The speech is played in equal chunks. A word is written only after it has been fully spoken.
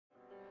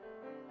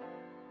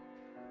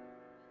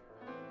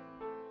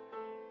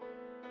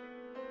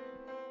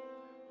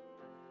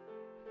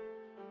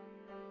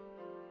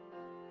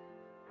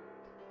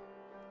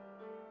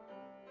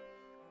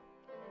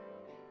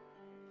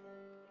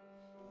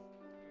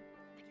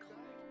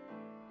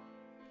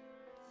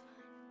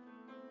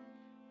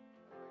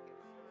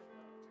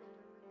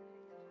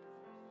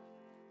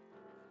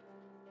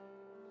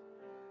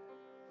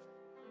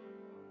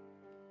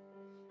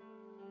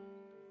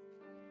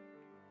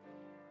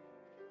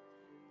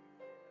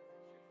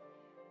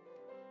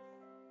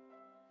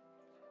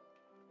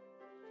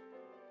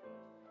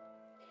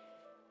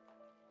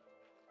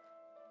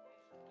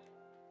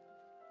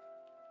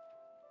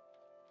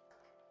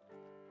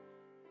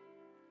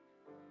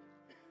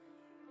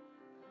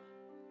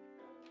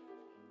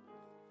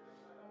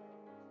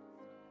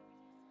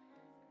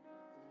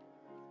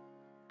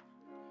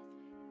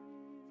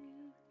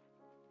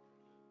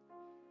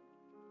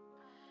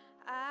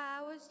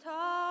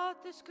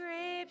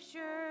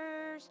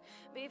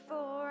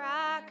before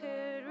I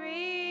could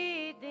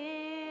read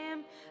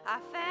them. I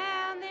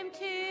found them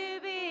to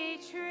be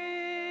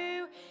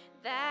true.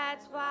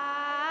 That's why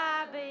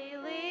I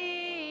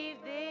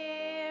believe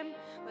them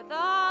with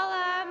all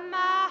of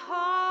my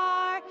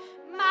heart,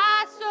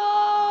 my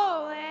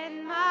soul,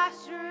 and my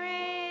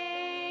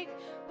strength.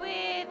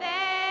 With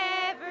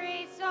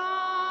every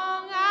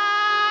song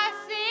I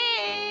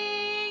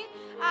sing,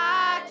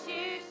 I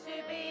choose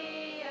to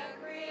be a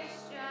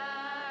Christian.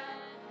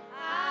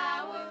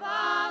 I will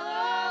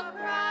follow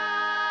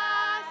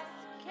Christ,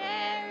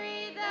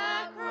 carry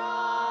the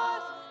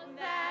cross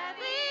that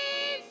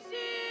leads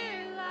to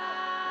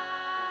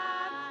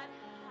life.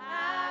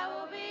 I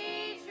will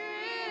be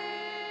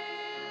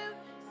true,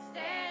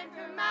 stand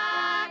for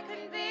my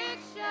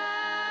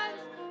convictions,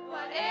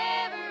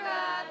 whatever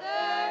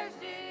others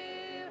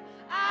do.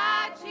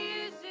 I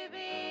choose to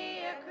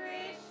be a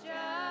Christian.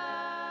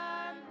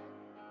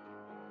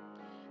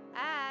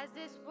 As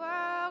this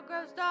world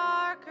grows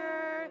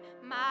darker,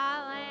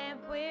 my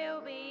lamp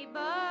will be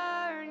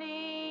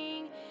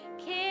burning,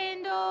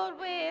 kindled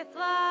with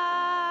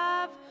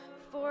love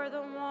for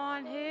the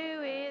one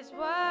who is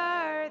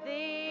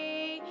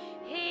worthy.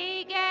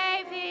 He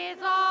gave his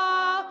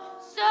all,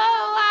 so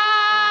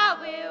I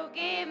will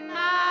give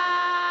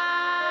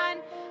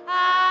mine.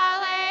 I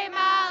lay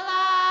my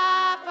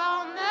life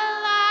on the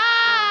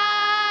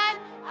line.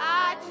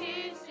 I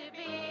choose to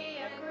be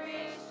a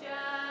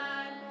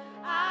Christian.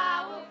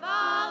 I will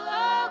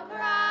follow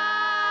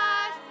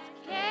Christ,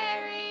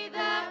 carry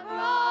the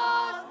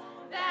cross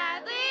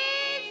that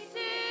leads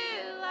to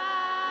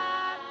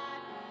life.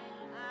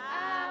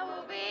 I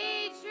will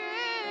be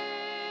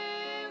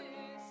true,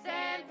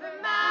 stand for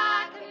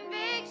my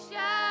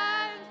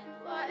convictions,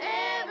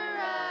 whatever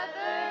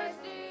others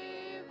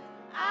do.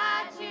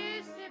 I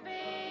choose to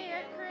be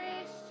a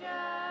Christian.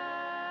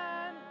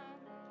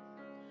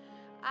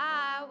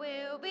 I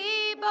will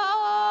be bold,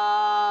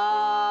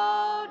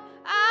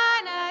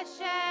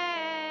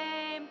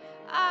 unashamed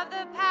of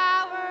the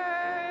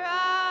power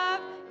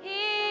of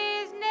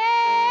his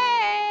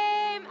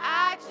name.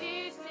 I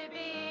choose to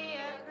be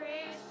a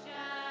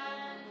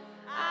Christian.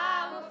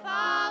 I will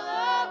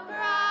follow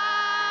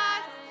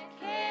Christ,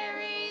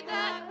 carry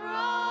the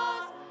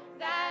cross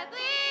that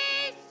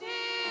leads to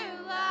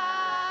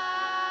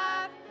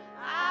life.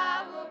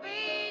 I will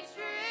be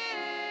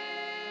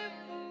true,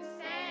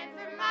 stand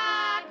for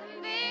my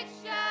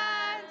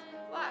convictions,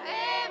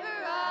 whatever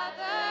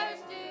others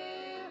do.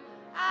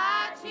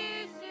 I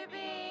choose to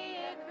be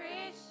a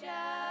Christian.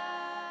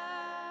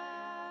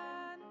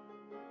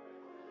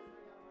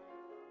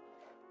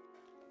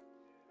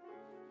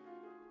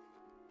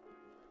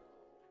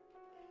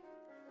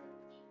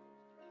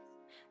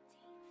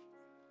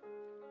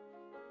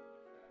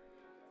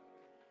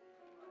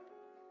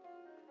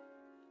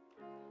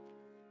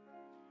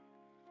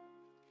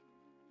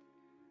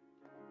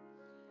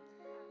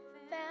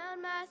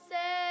 Found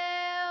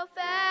myself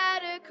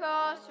at a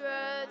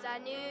crossroads. I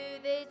knew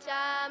the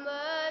time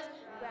was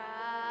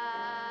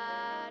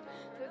right.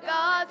 For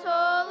God's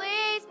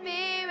Holy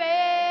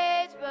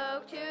Spirit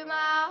spoke to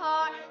my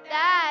heart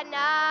that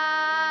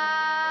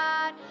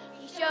night.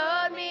 He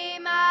showed me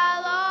my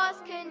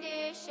lost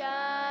condition.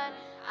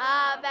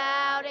 I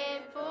bowed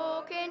in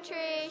full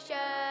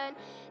contrition.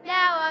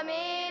 Now I'm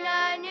in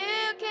a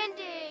new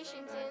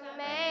condition since I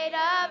made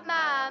up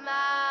my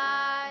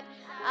mind.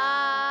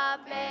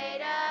 I've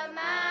made up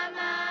my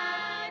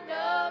mind,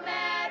 no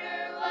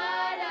matter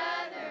what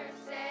others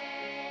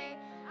say.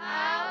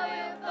 I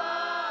will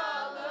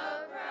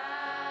follow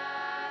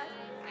Christ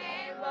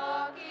and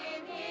walk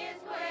in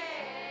his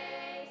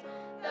ways.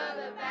 Though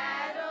the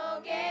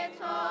battle gets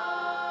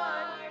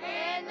hard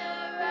and the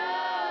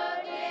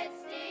road gets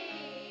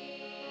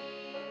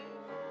steep,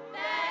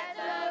 that's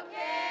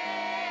okay.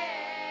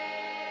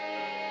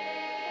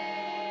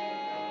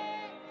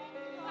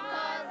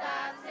 'Cause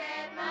I've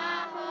set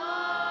my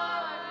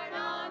heart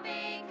on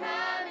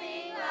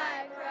becoming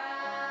like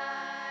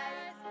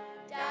Christ,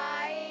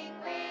 dying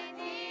with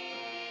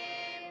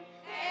him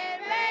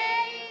and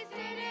raised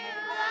to new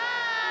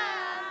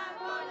life.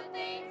 All the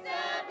things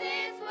of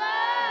this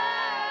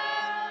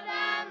world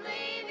I'm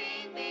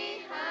leaving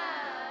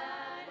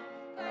behind,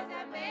 'cause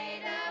I've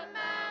made up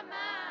my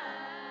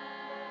mind.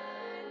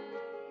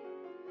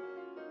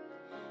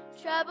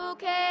 Trouble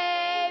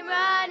came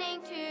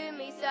running to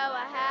me, so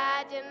I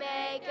had to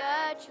make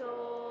a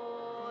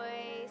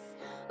choice.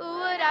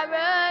 Would I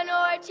run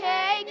or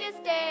take a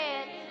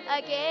stand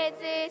against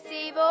this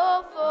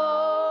evil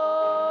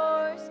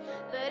force?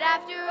 But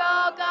after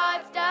all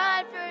God's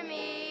done for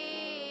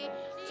me,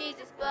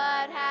 Jesus'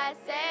 blood has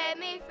set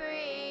me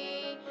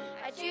free.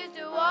 I choose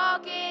to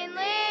walk in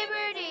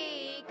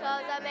liberty,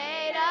 'cause I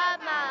made up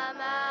my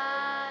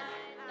mind.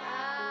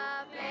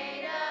 I've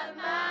made up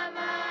my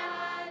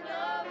mind,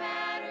 no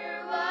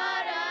matter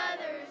what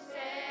others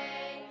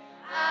say.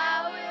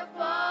 I will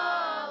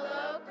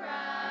follow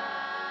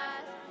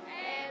Christ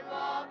and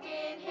walk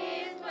in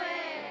his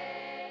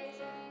ways.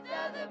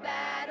 Though the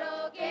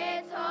battle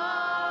gets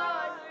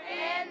hard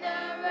and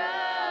the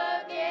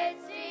road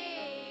gets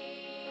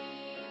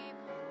steep,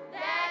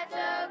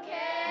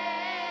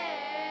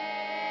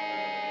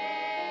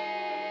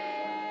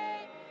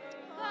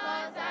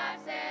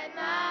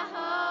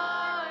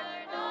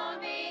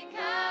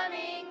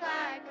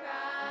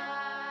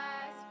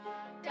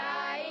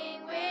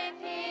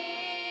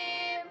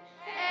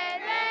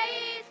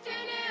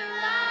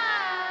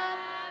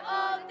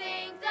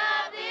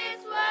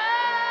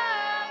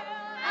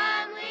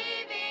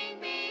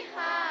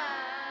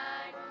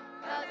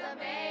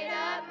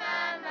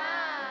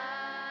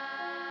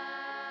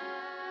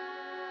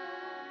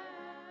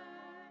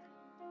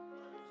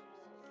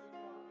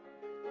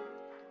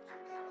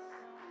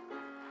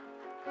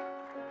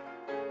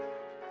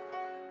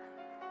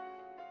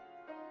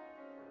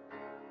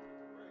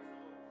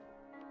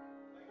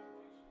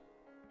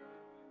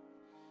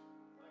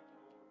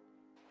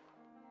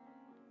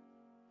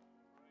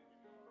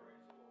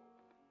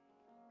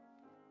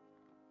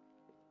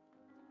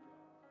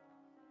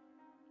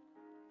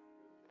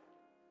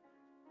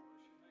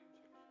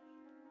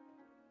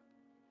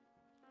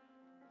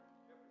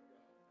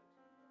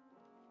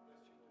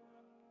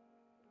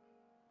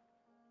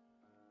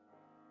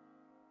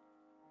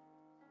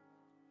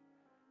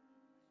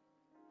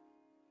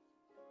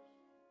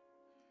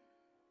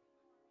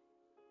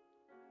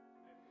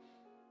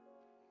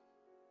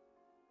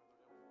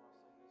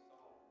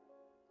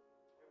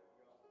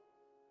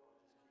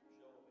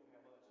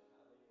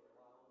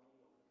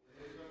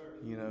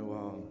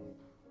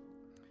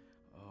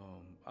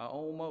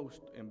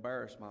 almost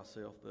embarrassed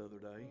myself the other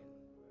day,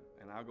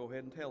 and I'll go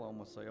ahead and tell on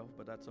myself,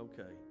 but that's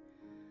okay.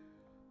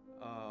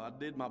 I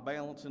did my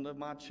balancing of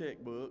my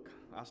checkbook.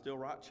 I still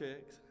write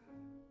checks,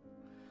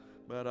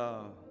 but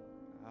I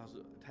was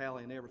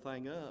tallying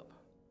everything up,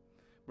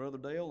 Brother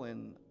Dale,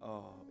 and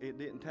it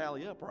didn't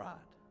tally up right.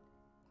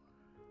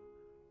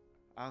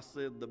 I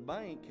said, the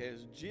bank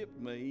has gypped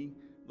me.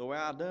 The way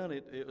I done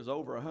it, it was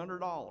over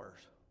 $100.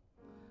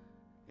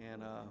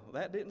 And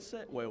that didn't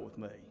sit well with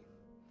me.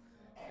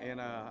 And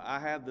I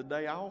had the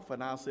day off,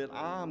 and I said,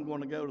 I'm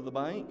going to go to the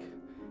bank,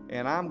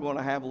 and I'm going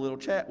to have a little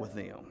chat with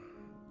them,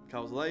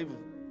 because they've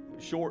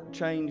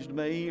shortchanged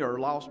me or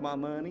lost my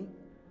money.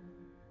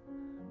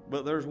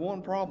 But there's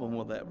one problem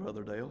with that,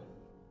 Brother Dale.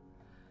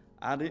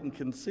 I didn't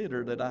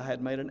consider that I had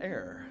made an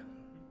error.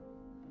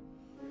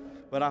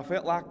 But I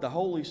felt like the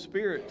Holy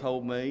Spirit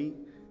told me,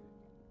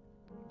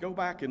 go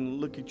back and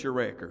look at your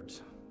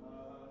records.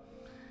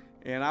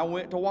 And I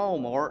went to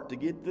Walmart to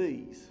get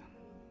these.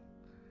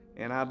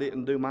 And I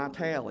didn't do my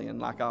tallying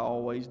like I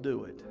always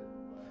do it.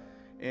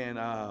 And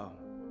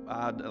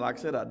like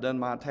I said, I'd done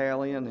my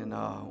tallying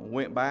and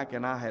went back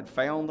and I had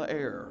found the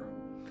error.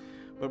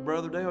 But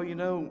Brother Dale, you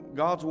know,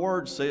 God's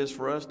Word says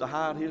for us to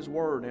hide His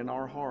Word in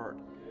our heart,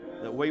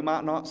 that we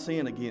might not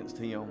sin against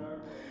Him.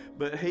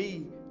 But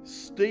He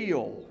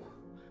still,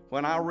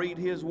 when I read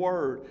His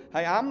Word,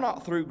 hey, I'm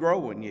not through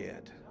growing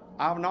yet.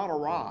 I've not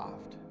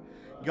arrived.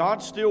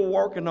 God's still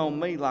working on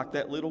me like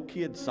that little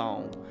kid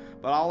song.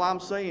 But all I'm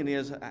saying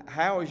is,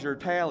 how is your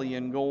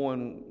tallying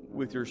going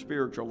with your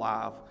spiritual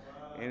life?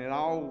 And it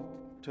all,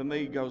 to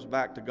me, goes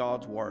back to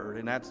God's Word,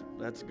 and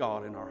that's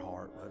God in our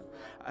heart. But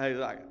hey,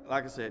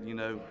 like I said, you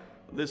know,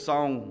 this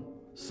song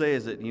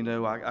says it, you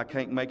know, I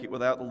can't make it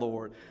without the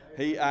Lord.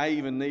 I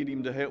even need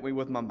Him to help me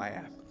with my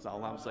math. That's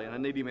all I'm saying. I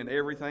need Him in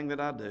everything that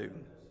I do.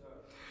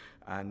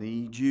 I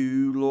need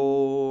you,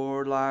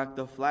 Lord, like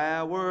the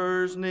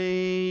flowers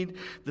need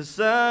the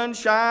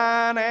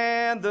sunshine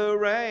and the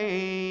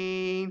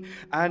rain.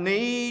 I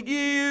need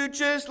you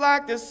just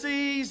like the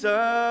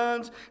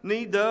seasons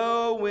need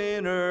the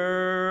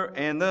winter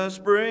and the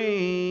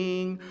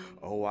spring.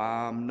 Oh,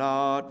 I'm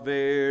not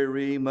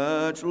very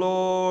much,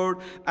 Lord.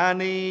 I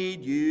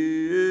need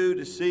you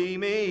to see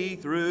me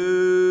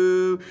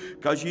through,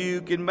 'cause you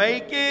can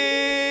make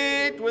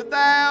it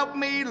without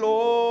me,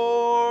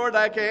 Lord.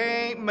 I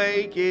can't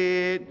make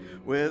it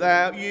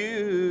without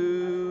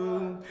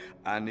you.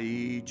 I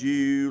need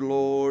you,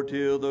 Lord,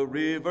 till the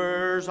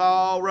rivers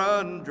all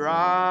run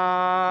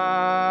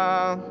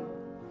dry.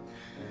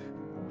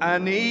 I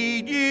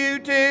need you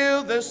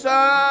till the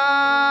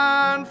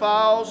sun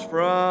falls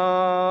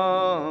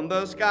from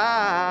the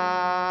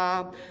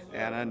sky.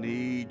 And I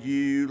need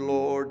you,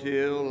 Lord,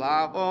 till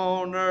life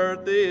on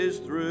earth is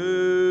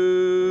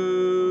through.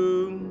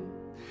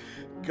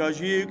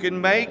 'Cause you can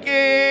make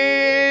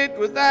it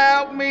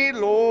without me,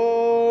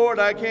 Lord.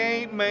 I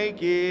can't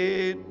make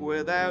it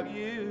without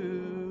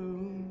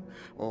you.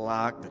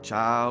 Like the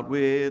child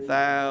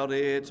without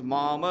its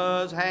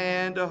mama's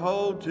hand to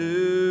hold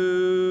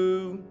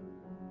to.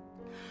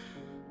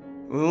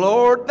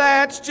 Lord,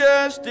 that's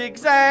just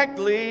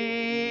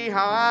exactly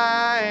how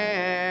I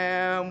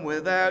am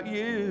without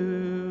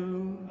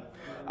you.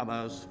 I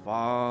must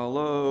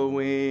follow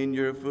in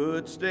your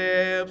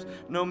footsteps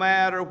no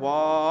matter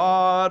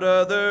what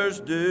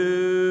others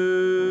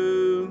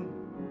do.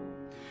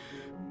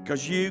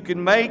 'Cause you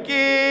can make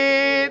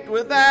it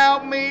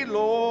without me,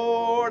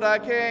 Lord. I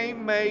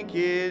can't make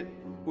it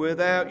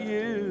without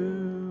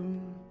you.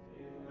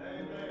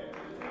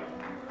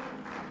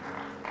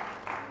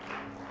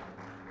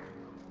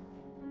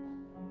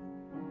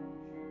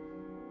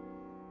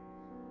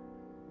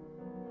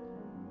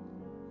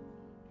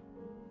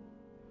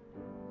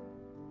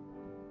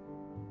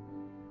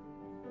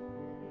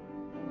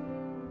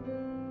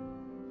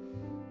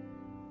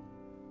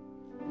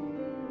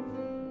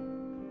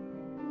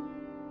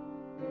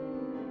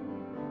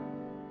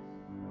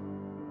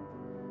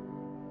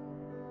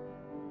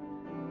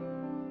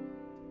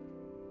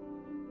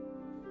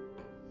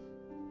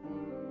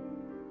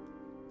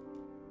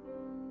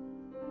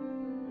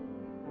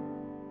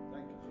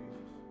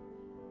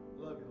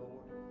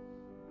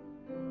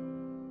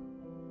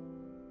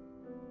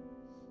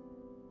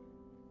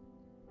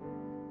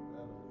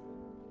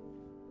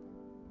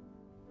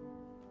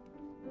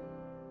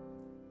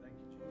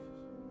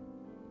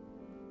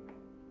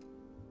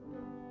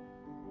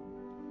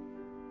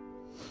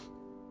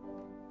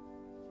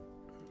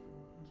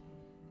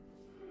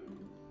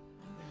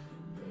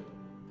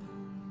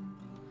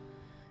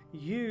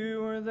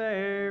 You were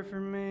there for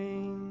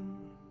me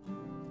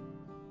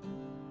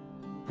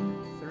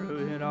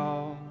through it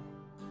all,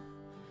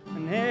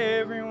 and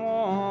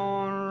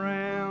everyone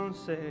around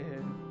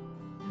said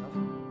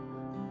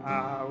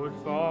I would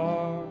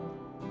fall.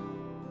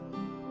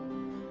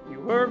 You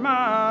were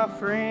my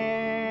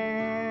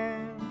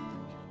friend.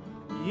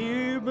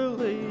 You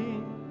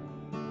believed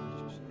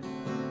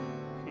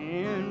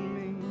in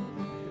me.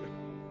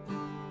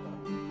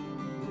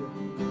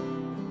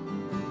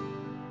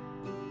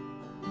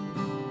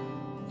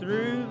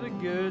 Through the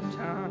good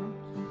times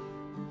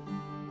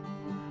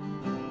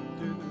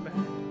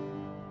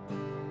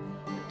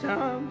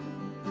times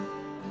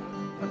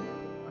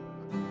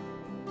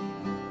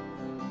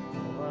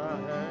All I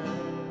had,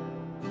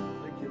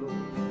 thank you,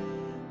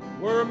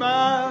 Lord, were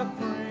my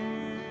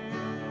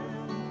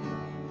friends.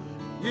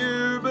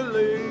 You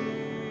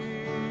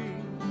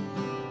believe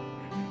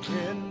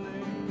in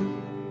me.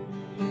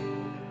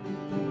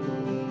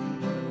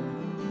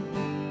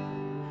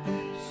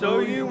 So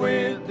you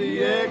went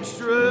the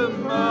extra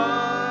mile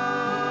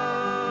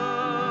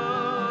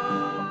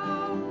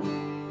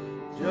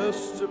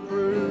just to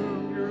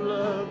prove your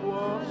love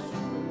was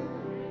true.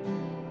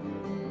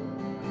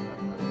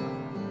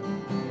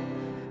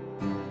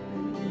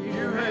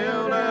 You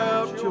held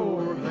out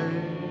your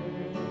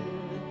hand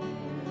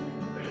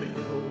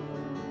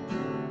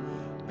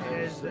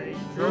as they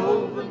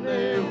drove the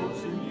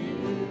nails in you.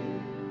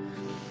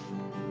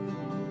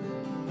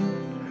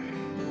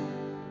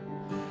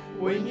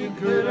 When you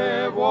could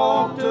have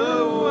walked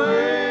away,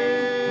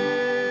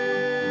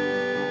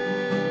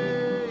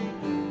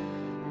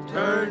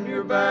 turn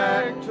your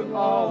back to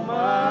all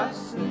my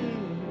sin.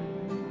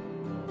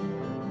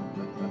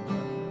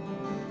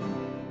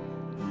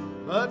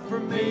 But for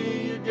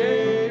me you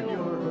gave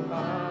your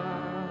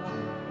life.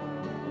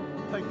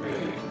 Thank you,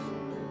 Jesus.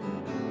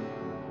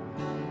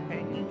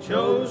 And you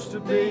chose to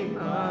be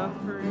my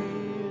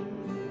friend.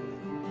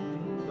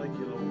 Thank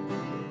you, Lord.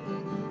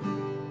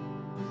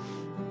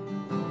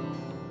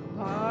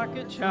 like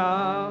a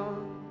child,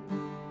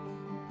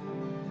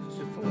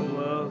 so full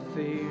of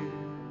fear.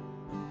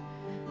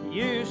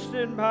 You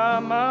stood by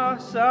my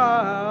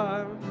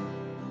side,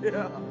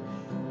 Yeah.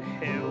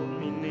 held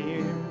me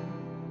near.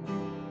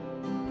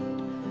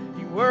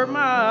 You were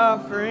my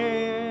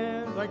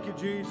friend. Thank you,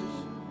 Jesus.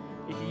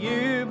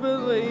 You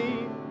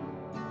believe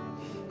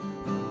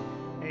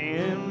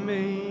in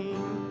me.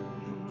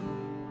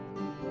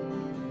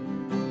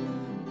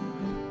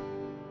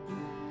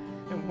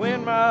 And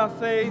when my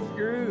faith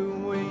grew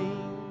weak,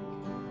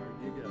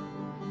 There you go.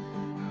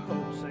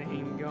 hope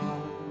seemed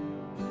gone,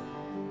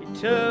 you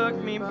took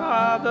me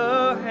by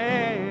the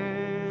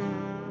hand,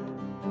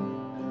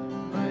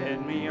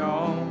 led me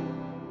on.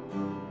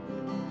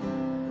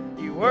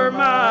 You were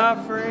my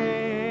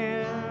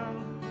friend.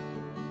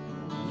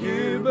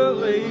 You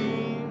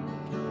believe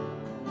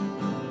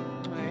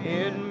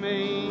in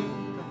me.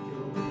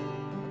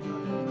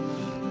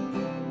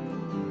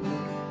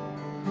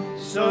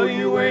 So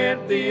you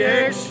went the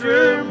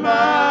extra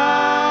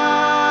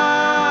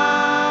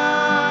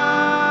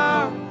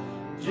mile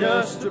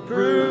just to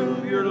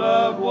prove your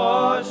love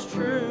was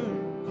true.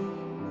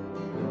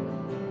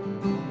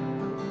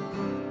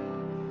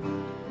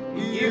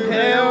 You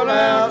held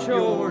out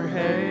your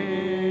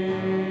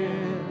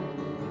hand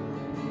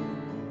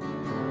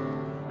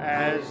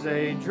as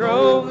they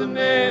drove the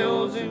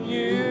nails in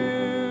you.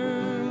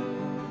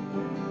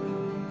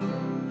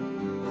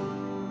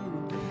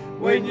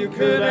 When you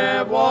could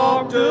have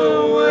walked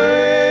away,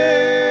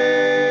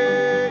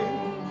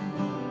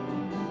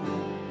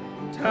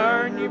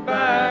 turn your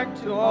back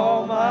to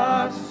all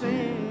my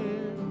sin.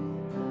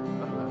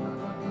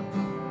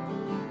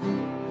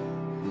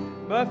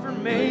 But for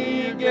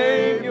me you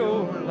gave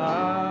your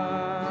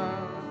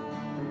life,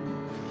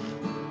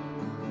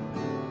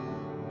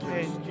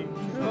 and you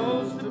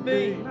chose to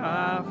be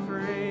my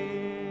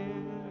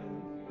friend.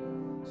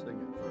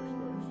 Sing it first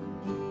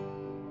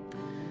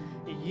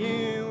verse.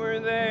 You were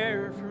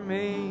there for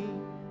me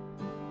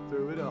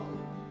Through it all.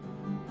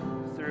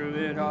 through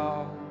it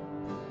all,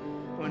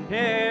 when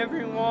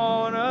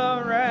everyone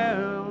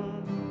around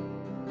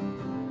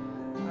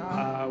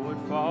I would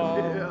fall.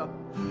 Yeah.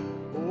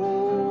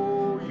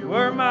 Oh, You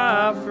were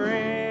my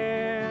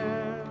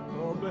friend.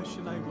 Oh, bless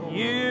your name, Lord.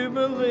 You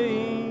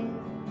believe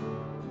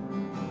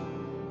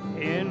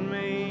in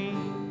me.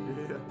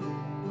 Yeah.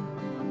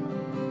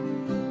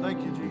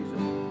 Thank you,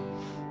 Jesus.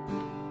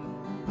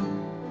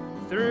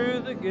 Through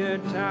the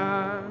good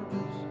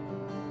times,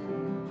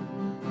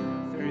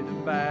 through the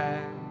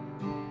bad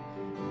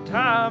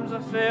times, I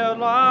felt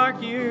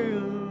like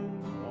you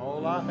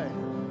All I have.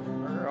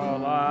 were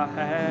all I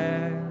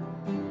had.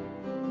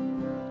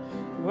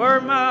 You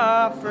were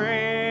my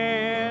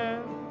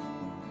friend.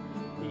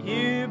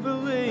 You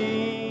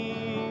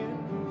believe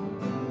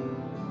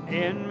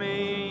in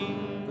me.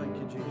 Thank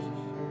you, Jesus.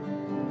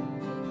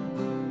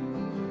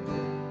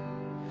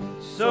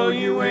 So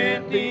you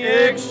went the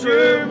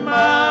extra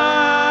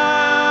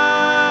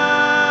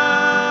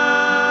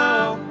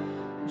mile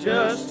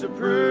just to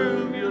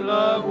prove your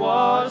love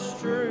was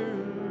true.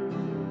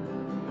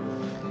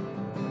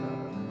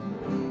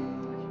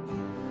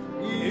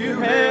 You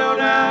held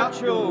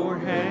out your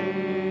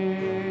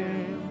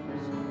hands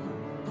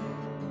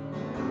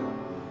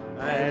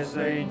as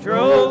they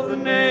drove the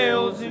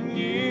nails in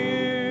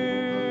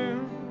you.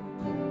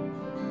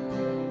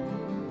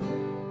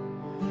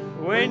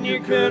 When you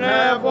could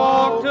have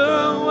walked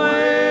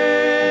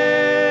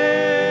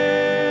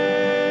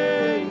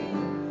away,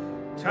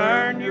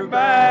 turn your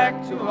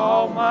back to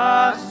all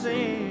my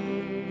sin.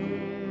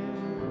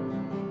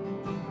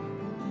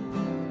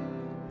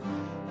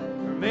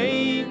 For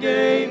me you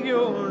gave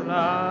your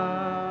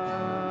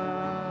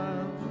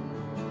life,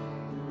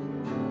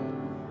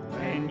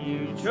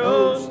 you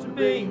chose to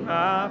be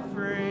my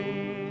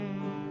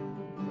friend.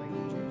 Thank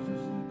you,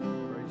 Jesus.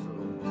 Praise the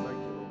Lord. Thank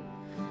you, Lord.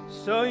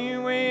 So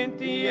you went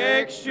the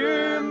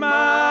extra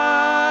mile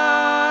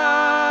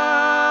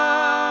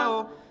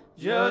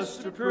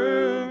just to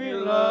prove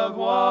your love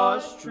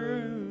was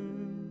true.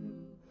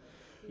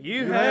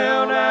 You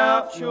held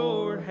out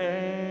your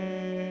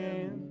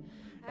hand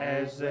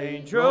as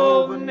they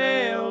drove the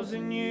nails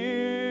in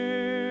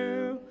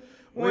you,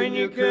 when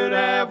you could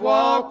have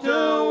walked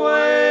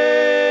away,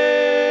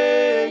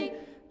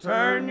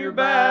 turned your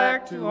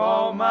back to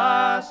all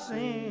my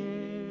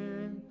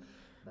sin.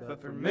 But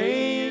for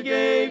me you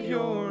gave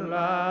your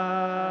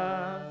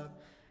life,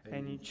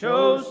 and you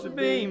chose to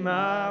be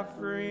my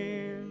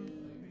friend.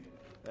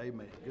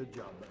 Amen. Good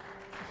job, buddy.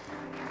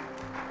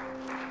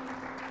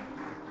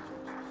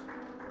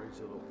 Praise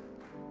the Lord.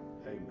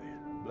 Amen.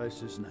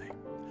 Bless His name.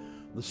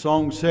 The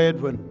song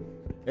said, when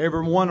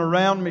everyone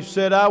around me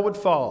said I would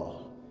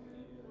fall,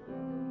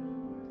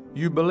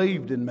 you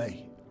believed in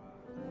me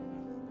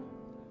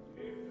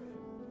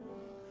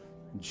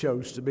and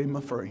chose to be my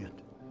friend.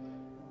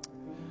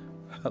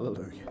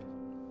 Hallelujah.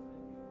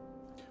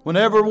 When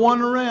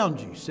everyone around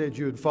you said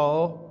you would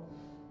fall,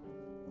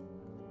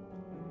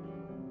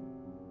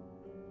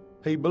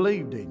 He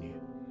believed in you.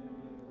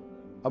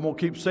 I'm going to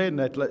keep saying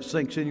that till it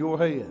sinks in your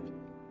head.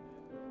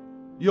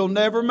 You'll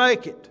never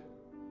make it.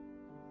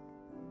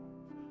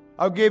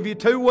 I'll give you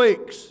 2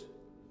 weeks.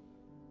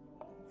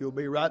 You'll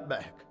be right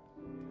back.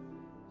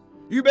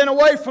 You've been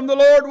away from the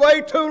Lord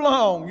way too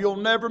long. You'll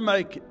never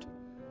make it.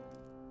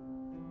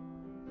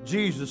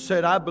 Jesus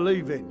said, I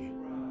believe in you.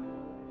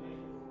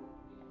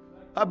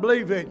 I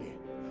believe in you.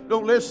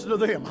 Don't listen to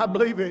them. I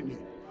believe in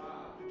you.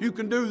 You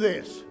can do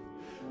this.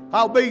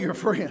 I'll be your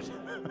friend.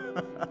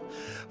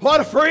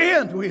 What a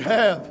friend we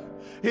have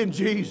in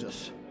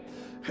Jesus.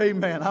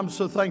 Amen. I'm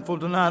so thankful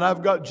tonight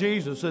I've got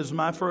Jesus as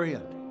my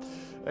friend.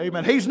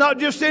 Amen. He's not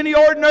just any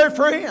ordinary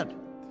friend.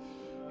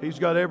 He's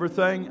got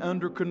everything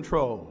under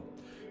control.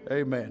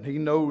 Amen. He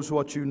knows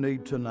what you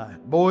need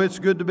tonight. Boy, it's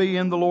good to be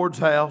in the Lord's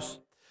house.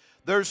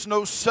 There's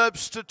no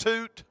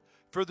substitute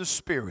for the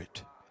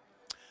Spirit.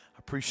 I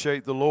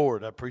appreciate the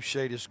Lord. I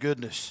appreciate His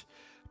goodness.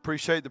 I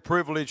appreciate the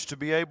privilege to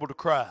be able to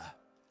cry.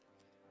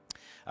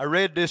 I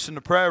read this in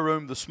the prayer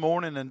room this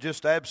morning and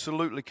just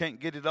absolutely can't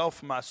get it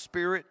off my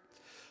spirit.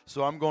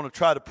 So I'm going to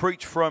try to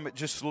preach from it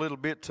just a little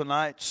bit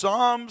tonight.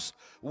 Psalms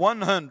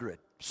 100.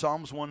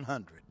 Psalms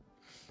 100.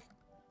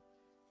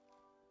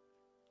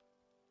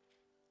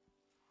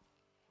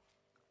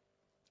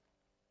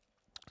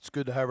 It's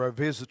good to have our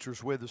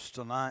visitors with us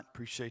tonight.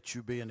 Appreciate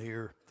you being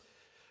here.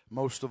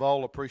 Most of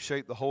all,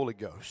 appreciate the Holy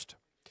Ghost.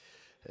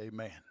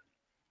 Amen.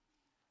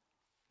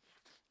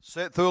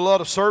 Sat through a lot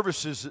of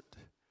services that,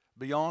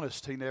 be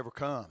honest, He never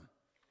come.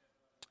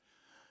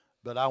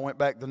 But I went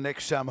back the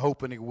next time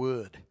hoping He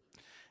would.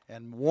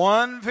 And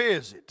one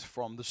visit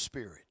from the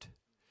Spirit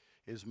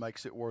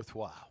makes it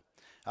worthwhile.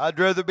 I'd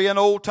rather be an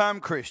old-time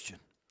Christian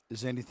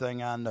as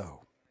anything I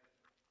know.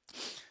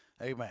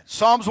 Amen.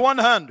 Psalms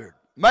 100.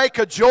 Make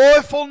a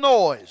joyful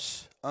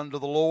noise unto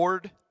the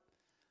Lord,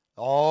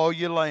 all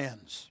ye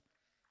lands.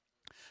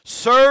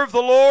 Serve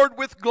the Lord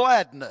with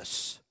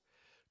gladness.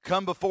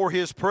 Come before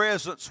His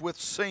presence with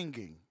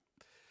singing.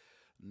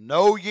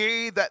 Know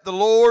ye that the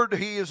Lord,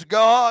 He is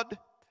God.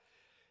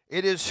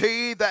 It is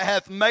He that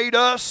hath made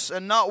us,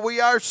 and not we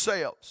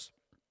ourselves.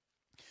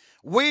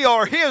 We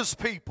are His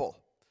people,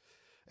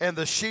 and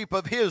the sheep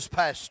of His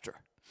pasture.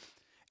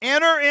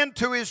 Enter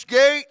into His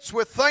gates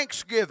with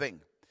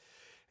thanksgiving,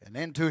 and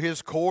into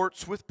His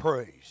courts with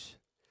praise.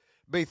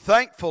 Be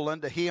thankful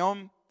unto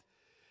Him,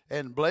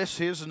 and bless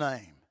His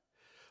name.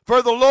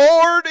 For the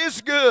Lord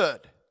is good.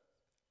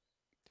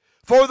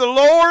 For the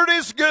Lord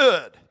is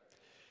good.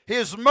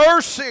 His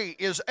mercy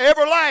is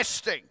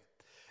everlasting,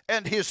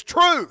 and His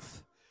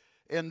truth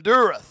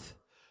endureth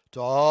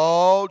to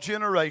all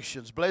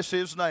generations. Bless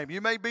His name.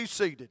 You may be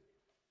seated.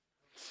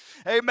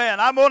 Amen.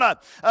 I'm going to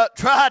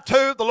try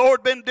to. The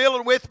Lord been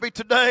dealing with me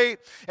today.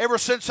 Ever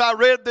since I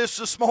read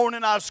this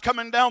morning, I was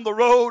coming down the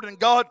road, and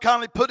God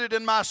kindly put it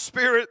in my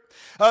spirit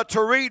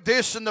to read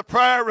this in the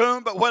prayer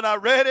room. But when I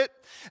read it,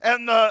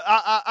 and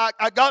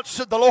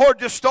the Lord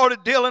just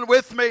started dealing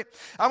with me.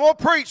 I'm going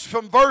to preach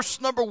from verse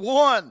number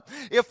 1.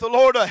 If the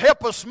Lord will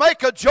help us,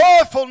 make a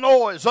joyful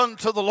noise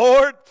unto the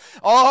Lord,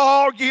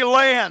 all ye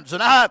lands.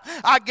 And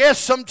I guess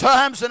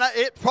sometimes, and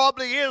it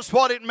probably is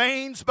what it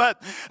means,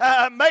 but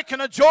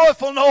making a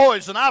joyful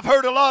noise. And I've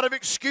heard a lot of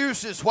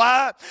excuses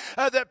why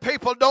that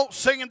people don't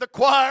sing in the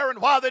choir,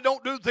 and why they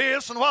don't do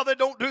this, and why they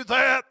don't do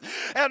that.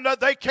 And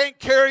they can't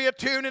carry a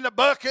tune in a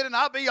bucket. And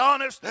I'll be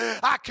honest,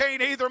 I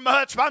can't either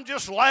much. I'm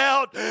just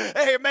loud,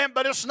 amen.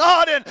 But it's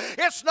not in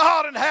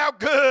how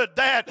good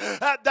that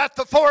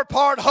the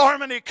 4-part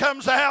harmony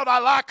comes out. I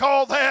like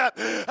all that,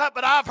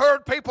 but I've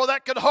heard people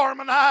that could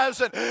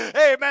harmonize, and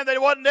amen, they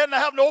didn't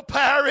have no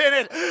power in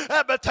it,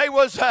 but they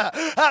was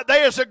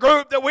a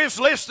group that we was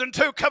listening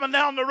to coming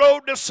down the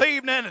road this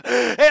evening,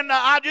 and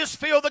I just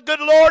feel the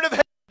good Lord of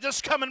heaven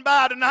just coming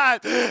by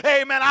tonight.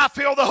 Amen. I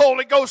feel the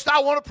Holy Ghost.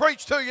 I want to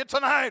preach to you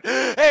tonight.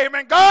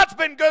 Amen. God's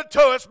been good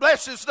to us.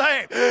 Bless His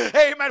name.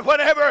 Amen.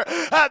 Whenever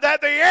that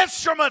the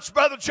instruments,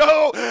 Brother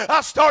Joe,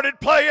 I started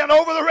playing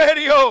over the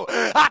radio,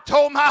 I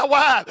told my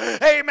wife,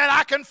 amen,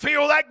 I can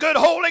feel that good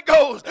Holy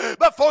Ghost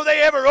before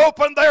they ever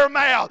opened their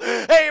mouth.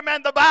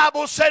 Amen. The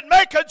Bible said,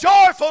 make a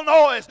joyful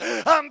noise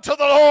unto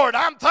the Lord.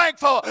 I'm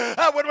thankful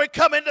when we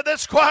come into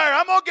this choir.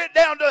 I'm going to get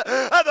down to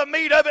the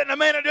meat of it in a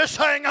minute. Just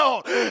hang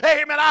on.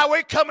 Amen.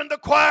 We come in the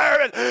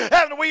choir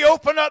and we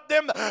open up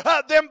them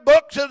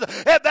books and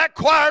that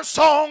choir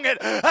song, and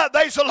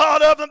there's a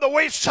lot of them that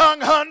we've sung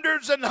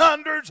hundreds and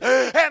hundreds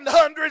and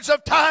hundreds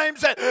of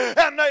times, and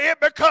it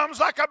becomes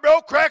like a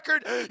broke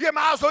record. You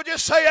might as well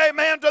just say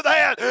amen to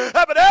that.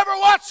 But every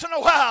once in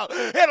a while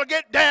it'll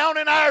get down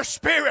in our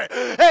spirit.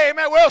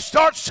 Amen. We'll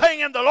start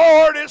singing, the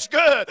Lord is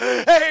good.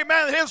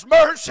 Amen. His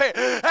mercy.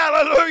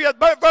 Hallelujah.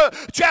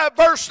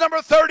 Verse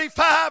number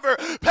 35 or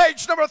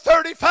page number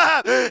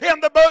 35 in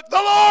the book, the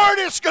Lord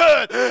is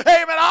good.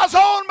 Amen. I was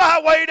on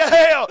my way to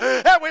hell.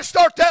 And we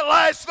start that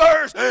last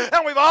verse,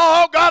 and we've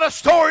all got a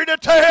story to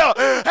tell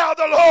how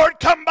the Lord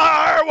come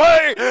by our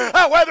way.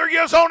 Whether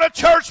you was on a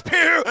church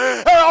pew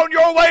or on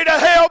your way to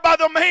hell by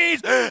the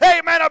means,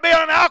 amen, of being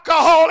an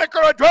alcoholic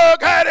or a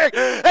drug addict.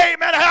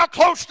 Amen. How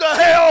close to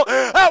hell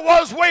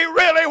was we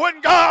really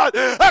when God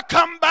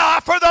come by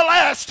for the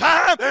last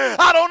time?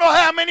 I don't know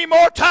how many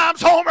more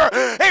times, Homer,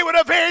 He would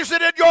have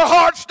visited your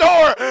heart's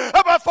door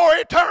before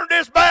He turned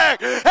His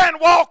back and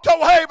walked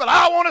away. But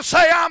I want to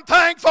say I'm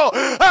thankful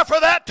for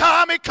that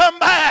time He come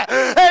back,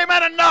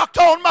 amen, and knocked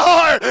on my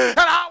heart, and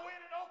I went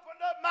and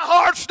opened up my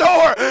heart's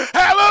door.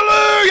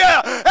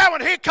 Hallelujah. And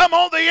when He come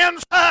on the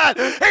inside,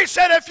 He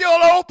said, if you'll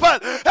open,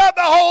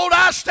 behold,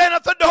 I stand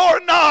at the door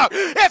and knock.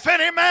 If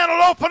any man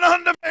will open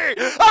unto me,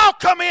 I'll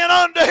come in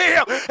unto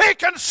him. He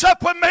can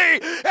sup with me,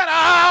 and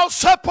I'll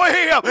sup with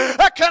him.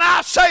 Can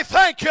I say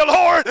thank you,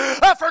 Lord,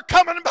 for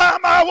coming by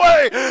my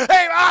way?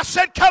 Hey, I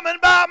said coming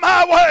by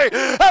my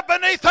way.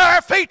 Beneath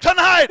our feet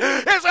tonight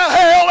is a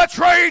hell that's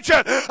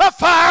raging, a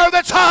fire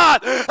that's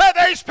hot.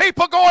 There's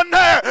people going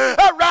there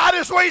right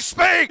as we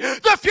speak.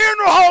 The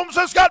funeral homes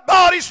has got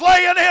bodies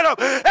laying in them,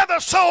 and the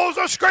souls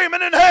are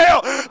screaming in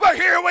hell. But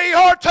here we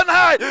are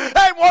tonight,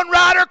 and one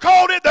writer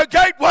called it the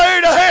gateway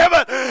to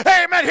heaven.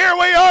 Amen. Here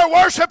we are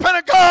worshiping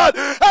a God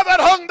that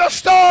hung the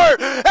star,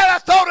 and I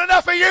thought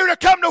enough of you to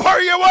come to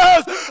where you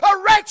was,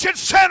 a wretched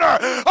sinner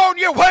on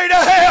your way to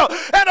hell,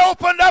 and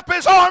opened up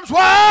His arms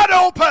wide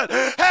open.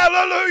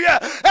 Hallelujah.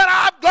 And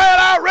I'm glad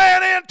I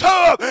ran into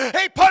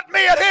Him. He put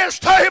me at His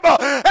table,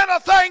 and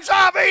the things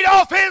I've eaten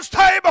off His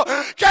table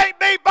can't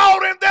be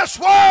bought in this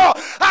world.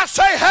 I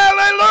say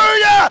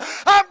hallelujah.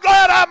 I'm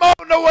glad I'm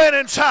on the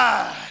winning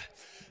side.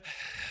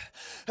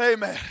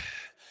 Amen.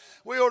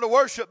 We ought to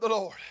worship the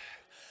Lord.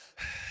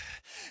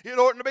 It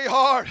oughtn't to be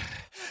hard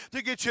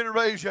to get you to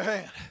raise your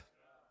hand.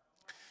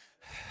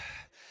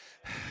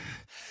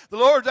 The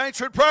Lord's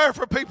answered prayer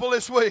for people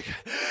this week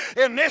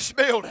in this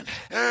building.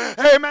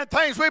 Amen.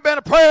 Things we've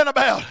been praying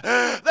about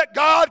that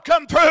God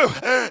come through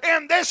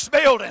in this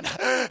building.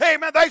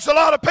 Amen. There's a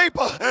lot of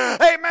people,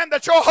 amen,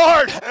 that your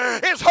heart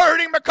is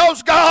hurting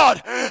because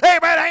God,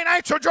 amen, ain't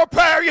answered your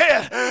prayer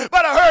yet.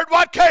 But I heard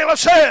what Kayla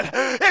said.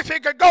 If you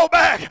could go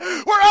back,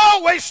 we're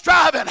always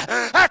striving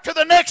after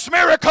the next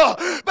miracle.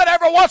 But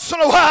every once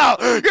in a while,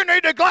 you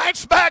need to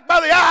glance back by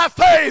the eye of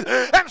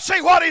faith and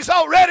see what He's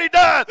already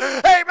done.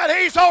 Amen.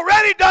 He's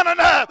already done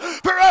enough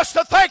for us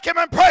to thank Him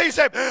and praise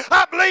Him.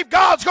 I believe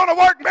God's going to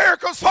work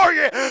miracles for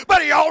you,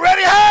 but He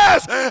already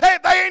has. Hey,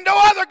 there ain't no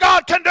other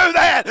God can do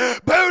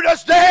that.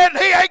 Buddha's dead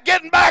and he ain't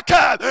getting back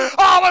up.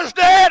 Allah's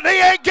dead and he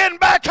ain't getting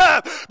back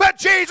up. But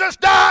Jesus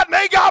died and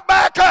He got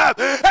back up.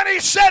 And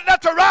He's sitting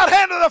at the right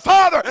hand of the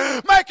Father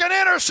making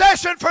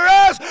intercession for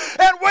us,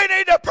 and we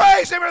need to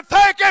praise Him and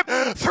thank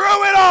Him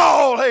through it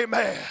all.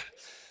 Amen.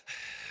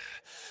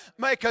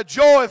 Make a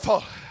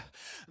joyful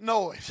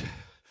noise.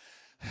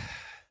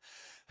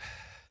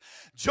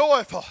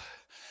 Joyful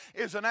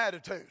is an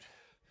attitude.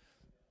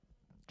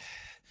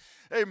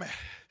 Amen.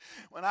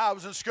 When I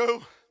was in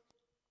school,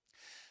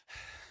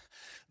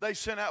 they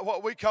sent out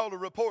what we called a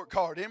report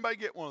card. Anybody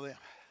get one of them?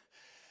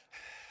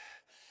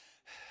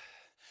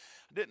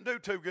 I didn't do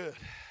too good.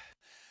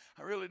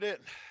 I really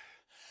didn't.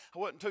 I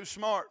wasn't too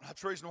smart.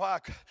 That's the reason why I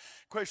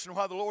questioned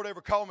why the Lord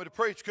ever called me to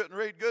preach. Couldn't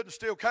read good and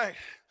still can't.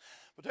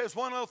 But there's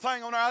one little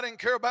thing on there. I didn't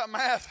care about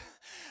math.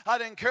 I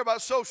didn't care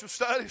about social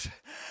studies.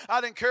 I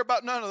didn't care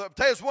about none of them.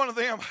 But there's one of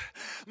them.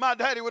 My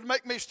daddy would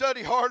make me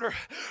study harder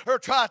or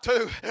try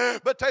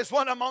to. But there's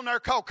one of them on there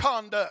called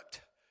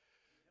conduct.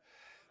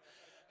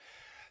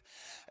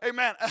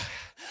 Amen.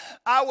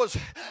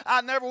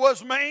 I never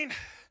was mean.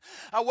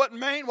 I wasn't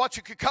mean, what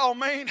you could call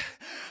mean,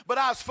 but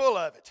I was full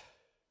of it.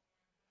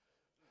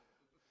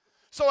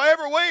 So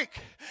every week,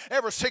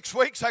 every 6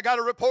 weeks I got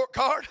a report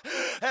card,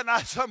 and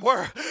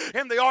somewhere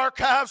in the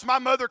archives, my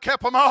mother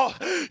kept them all.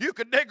 You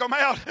could dig them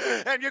out,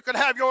 and you could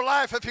have your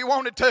life if you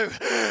wanted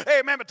to.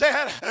 Amen. But they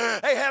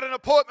had an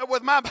appointment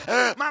with my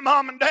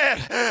mom and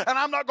dad, and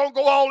I'm not going to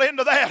go all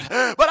into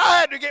that, but I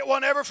had to get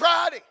one every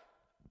Friday.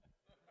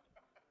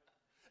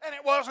 And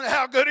it wasn't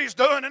how good he's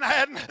doing and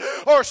adding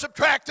or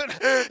subtracting.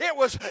 It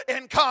was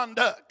in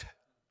conduct.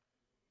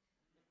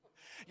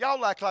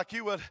 Y'all act like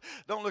you would.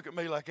 Don't look at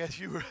me like that.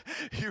 You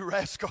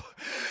rascal.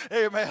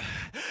 Amen.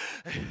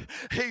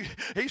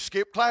 He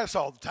skipped class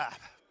all the time.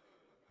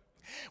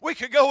 We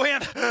could go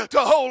into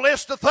a whole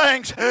list of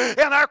things in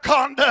our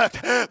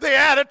conduct, the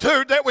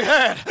attitude that we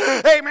had.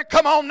 Amen.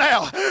 Come on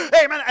now.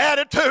 Amen.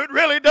 Attitude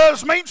really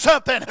does mean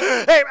something.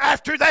 Amen.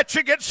 After that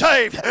you get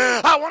saved.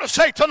 I want to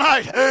say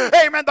tonight,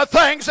 amen, the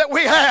things that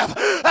we have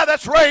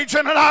that's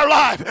raging in our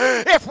life,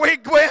 if we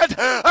went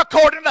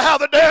according to how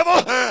the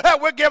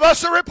devil would give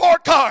us a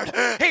report card,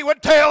 he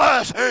would tell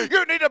us,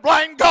 you need to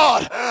blame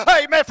God.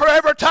 Amen. For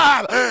every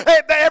time,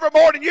 every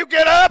morning you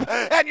get up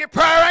and your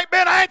prayer ain't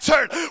been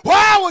answered.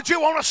 Why would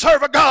you want to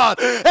serve a God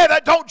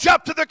that don't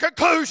jump to the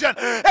conclusion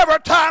every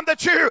time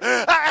that you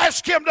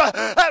ask him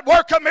to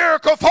work a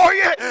miracle for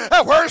you?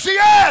 Where's he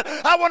at?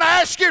 I want to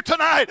ask you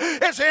tonight,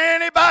 has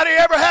anybody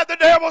ever had the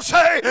devil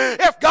say,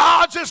 if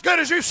God's as good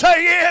as you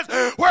say he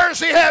is, where's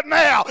he at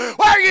now?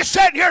 Why are you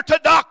sitting here to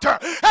doctor?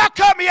 How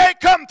come he ain't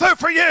come through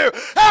for you?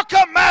 How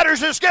come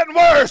matters is getting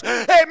worse?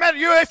 Amen.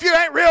 If you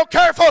ain't real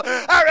careful,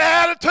 our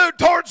attitude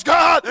towards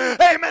God,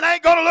 amen,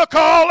 ain't going to look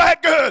all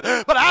that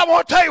good. But I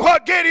want to tell you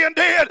what Gideon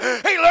did.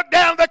 He looked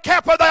down the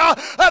camp of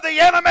the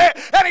enemy,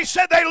 and he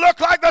said they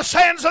look like the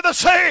sands of the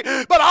sea,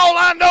 but all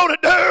I know to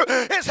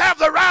do is have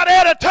the right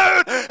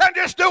attitude and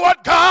just do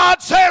what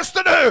God says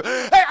to do.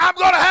 Hey, I'm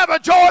going to have a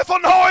joyful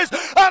noise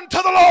unto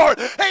the Lord.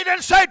 He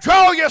didn't say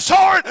draw your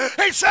sword.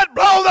 He said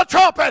blow the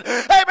trumpet.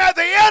 Amen.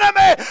 The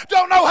enemy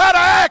don't know how to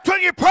act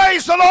when you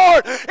praise the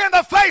Lord in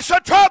the face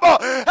of trouble.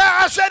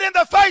 I said in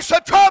the face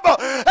of trouble.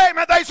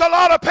 Amen. There's a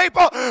lot of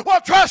people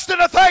will trust in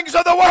the things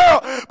of the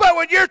world, but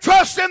when you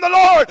trust in the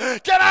Lord,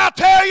 can I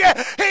tell you,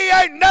 he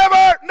ain't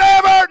never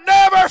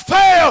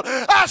failed.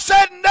 I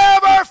said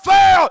never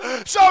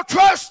failed. So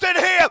trust in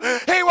him.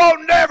 He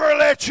will never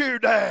let you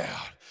down.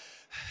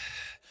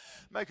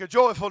 Make a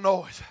joyful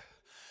noise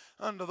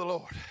unto the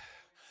Lord,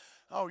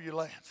 all you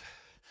lands.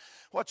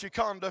 What's your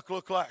conduct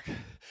look like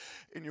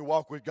in your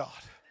walk with God?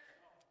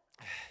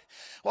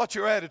 What's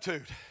your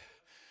attitude?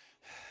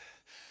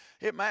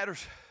 It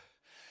matters.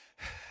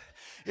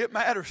 It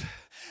matters.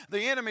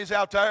 The enemy's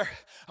out there.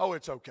 Oh,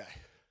 it's okay.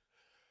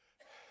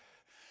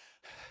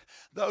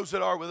 Those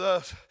that are with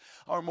us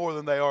are more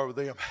than they are with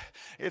them.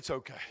 It's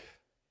okay.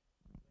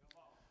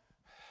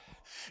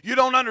 You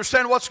don't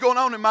understand what's going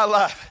on in my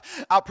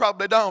life. I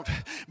probably don't.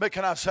 But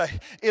can I say,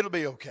 it'll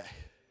be okay.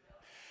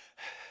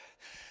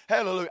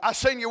 Hallelujah. I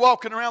seen you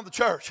walking around the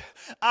church.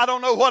 I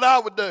don't know what I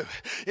would do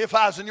if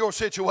I was in your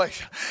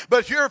situation.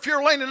 But if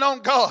you're leaning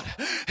on God,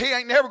 he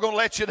ain't never going to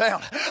let you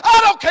down.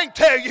 I can't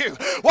tell you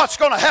what's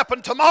going to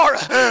happen tomorrow,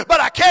 but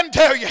I can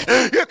tell you,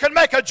 you can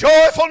make a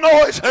joyful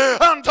noise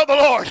unto the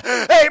Lord.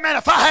 Amen.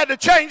 If I had to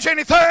change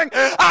anything,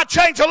 I'd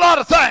change a lot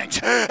of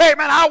things.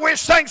 Amen. I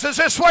wish things was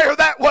this way or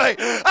that way.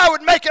 I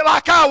would make it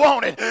like I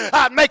wanted.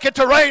 I'd make it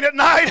to rain at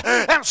night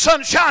and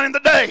sunshine in the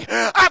day.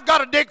 I've got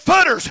to dig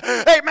footers.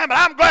 Amen. But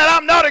I'm glad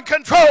I'm not in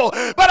control.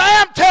 But I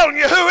am telling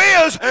you who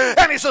is,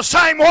 and he's the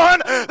same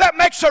one that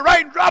makes the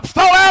raindrops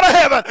fall out of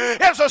heaven.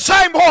 It's the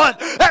same one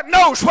that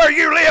knows where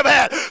you live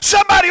at.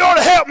 Somebody ought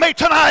to help me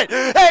tonight.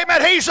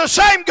 Amen. He's the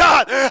same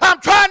God. I'm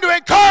trying to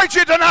encourage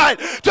you tonight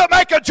to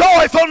make a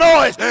joyful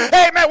noise.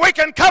 Amen. We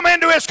can come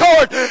into his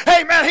court.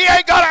 Amen. He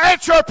ain't got to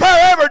answer a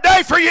prayer every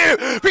day for you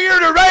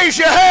to raise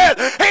your head.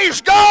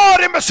 He's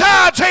God, and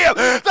besides him,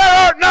 there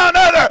are none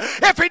other.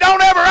 If he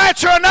don't ever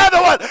answer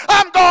another one,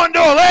 I'm going to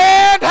a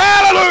land,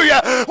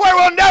 hallelujah, where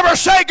we'll never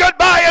say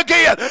goodbye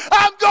again.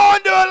 I'm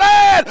going to a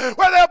land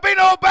where there'll be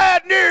no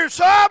bad news.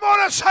 So I'm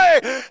going to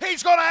say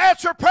he's going to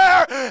answer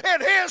prayer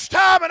in his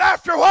time, and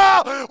after a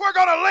while, we're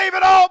going to leave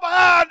it all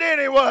behind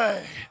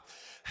anyway.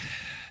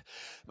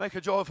 Make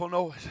a joyful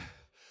noise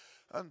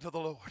unto the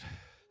Lord.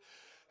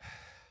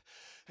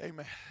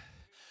 Amen.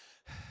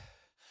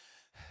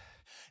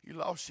 You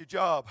lost your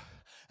job.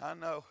 I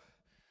know.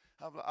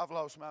 I've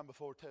lost mine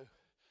before too.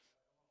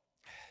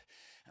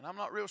 And I'm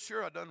not real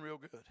sure I've done real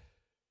good.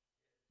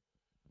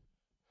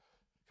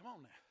 Come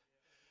on now.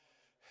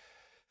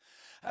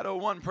 That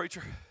old one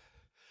preacher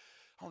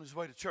on his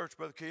way to church,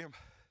 Brother Kim,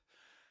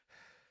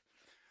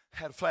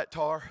 had a flat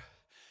tire.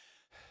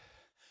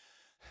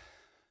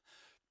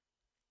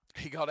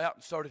 He got out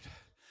and started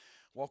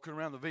walking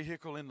around the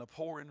vehicle in the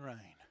pouring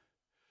rain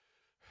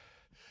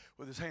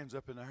with his hands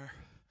up in the air,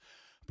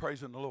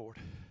 praising the Lord.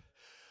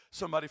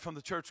 Somebody from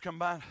the church come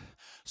by,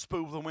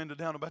 spooled the window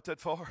down about that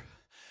far,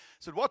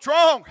 said, "What's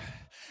wrong?"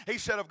 He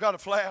said, "I've got a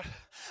flat."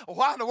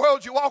 "Why in the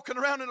world you walking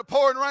around in the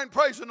pouring rain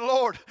praising the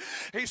Lord?"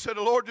 He said,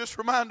 "The Lord just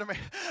reminded me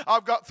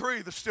I've got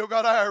 3 that still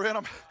got air in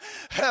them."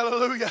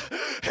 Hallelujah.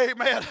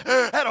 Amen.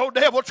 That old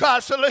devil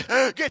tries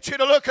to get you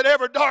to look at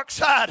every dark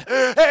side.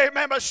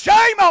 Amen. But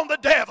shame on the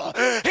devil.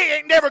 He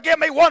ain't never given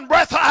me 1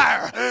 breath of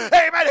air.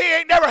 Amen. He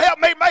ain't never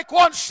helped me make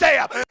 1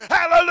 step.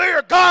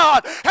 Hallelujah.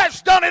 God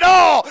has done it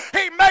all.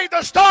 He made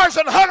the stars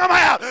and hung them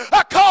out.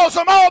 I calls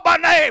them all by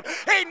name.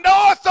 He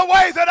knoweth the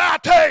way that I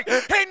take.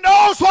 He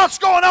knows what's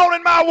going on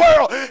in my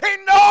world. He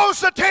knows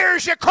the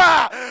tears you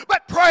cry,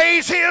 but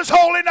praise His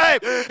holy name.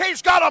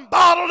 He's got them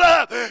bottled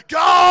up.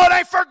 God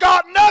ain't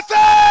forgotten nothing.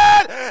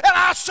 And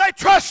I say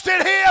trust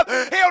in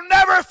Him. He'll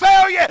never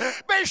fail you.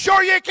 Be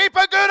sure you keep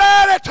a good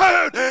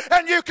attitude,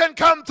 and you can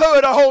come through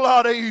it a whole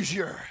lot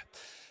easier.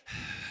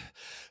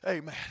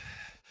 Amen.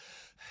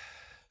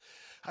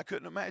 I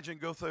couldn't imagine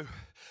go through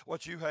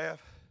what you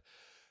have,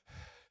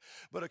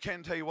 but I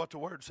can tell you what the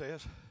Word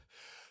says.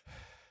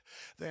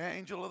 The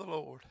angel of the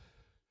Lord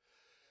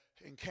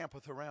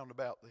encampeth around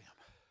about them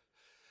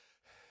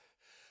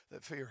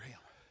that fear Him.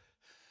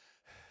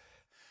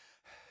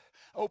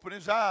 Open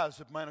his eyes,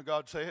 the man of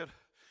God said.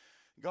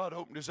 God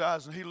opened his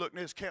eyes and he looked,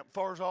 and his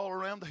campfires all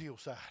around the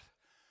hillside,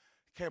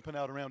 camping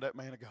out around that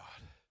man of God.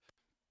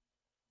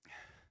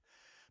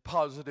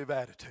 Positive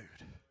attitude.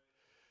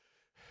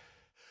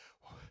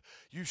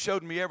 You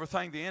showed me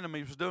everything the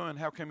enemy was doing.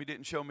 How come you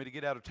didn't show me to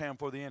get out of town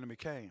before the enemy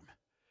came?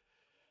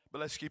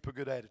 But let's keep a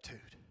good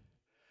attitude.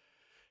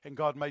 And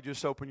God may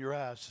just open your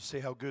eyes to see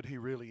how good He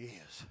really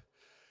is.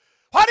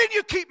 Why didn't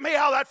you keep me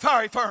out of that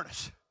fiery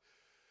furnace?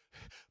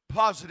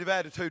 Positive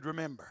attitude,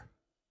 remember.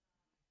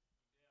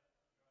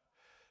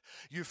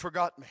 You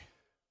forgot me.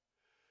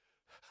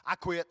 I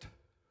quit.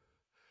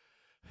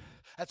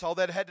 That's all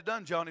that had to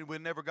done, Johnny. We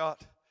never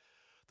got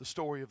the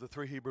story of the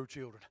 3 Hebrew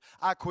children.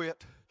 I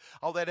quit.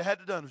 All that it had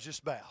to done was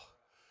just bow.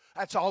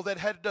 That's all that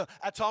had to done.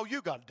 That's all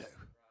you got to do.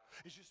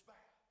 It's just bow.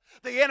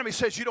 The enemy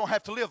says you don't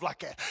have to live like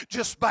that.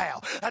 Just bow.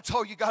 That's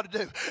all you got to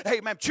do.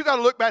 Amen. But you got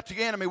to look back to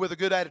the enemy with a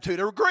good attitude.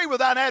 Or agree with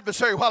thine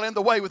adversary while in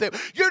the way with him.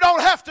 You don't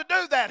have to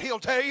do that, he'll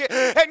tell you.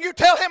 And you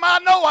tell him, I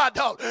know I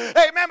don't.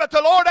 Amen. But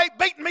the Lord ain't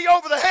beating me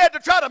over the head to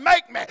try to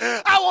make me.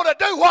 I want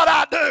to do what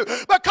I do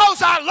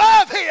because I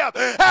love Him.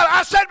 And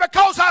I said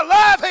because I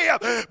love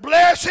Him.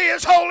 Bless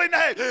His holy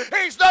name.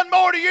 He's done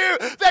more to you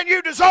than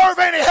you deserve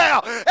anyhow.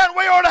 And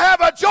we ought to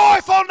have a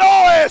joyful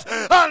noise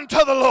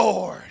unto the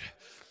Lord.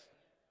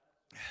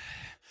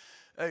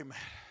 Amen.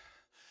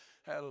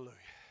 Hallelujah.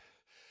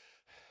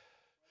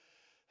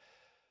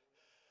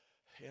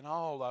 In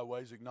all thy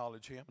ways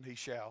acknowledge Him, and He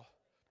shall.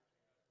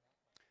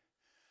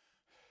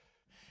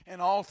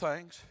 In all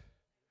things.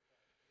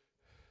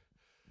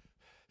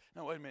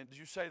 Now, wait a minute. Did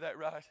you say that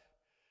right?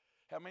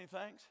 How many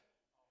things?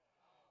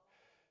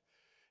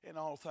 In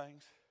all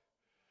things.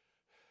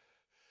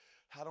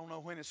 I don't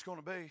know when it's going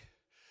to be,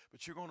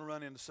 but you're going to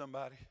run into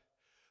somebody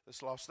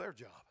that's lost their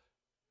job.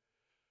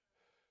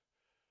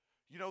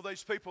 You know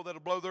these people that'll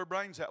blow their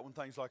brains out when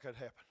things like that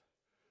happen.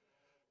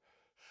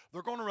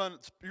 You're going to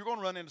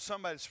run into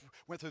somebody that's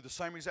went through the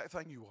same exact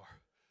thing you are.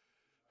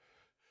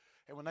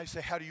 And when they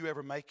say, how do you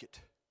ever make it?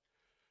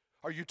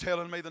 Are you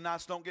telling me the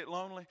nights don't get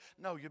lonely?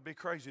 No, you'd be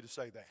crazy to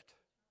say that.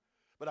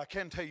 But I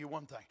can tell you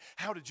one thing.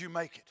 How did you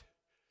make it?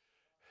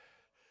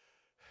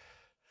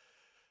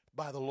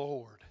 By the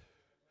Lord.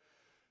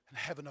 And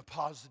having a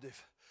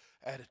positive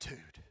attitude.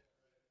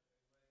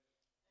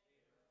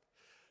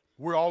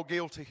 We're all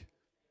guilty.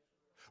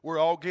 We're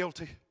all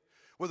guilty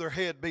with our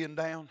head being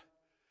down.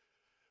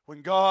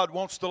 When God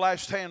wants the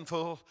last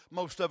handful,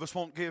 most of us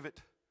won't give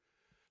it.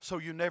 So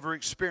you never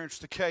experience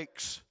the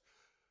cakes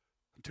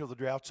until the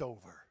drought's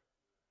over.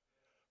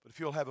 But if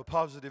you'll have a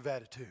positive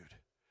attitude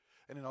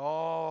and in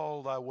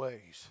all thy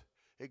ways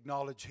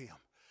acknowledge Him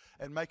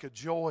and make a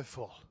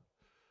joyful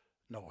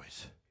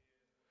noise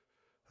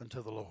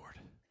unto the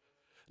Lord.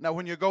 Now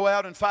when you go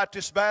out and fight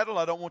this battle,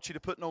 I don't want you to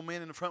put no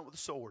men in the front with a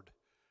sword.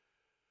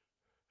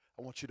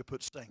 I want you to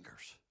put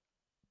singers.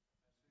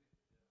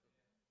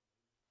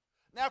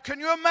 Now, can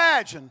you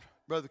imagine,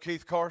 Brother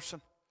Keith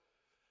Carson,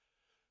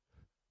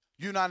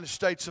 United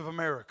States of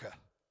America,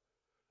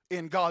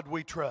 in God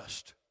we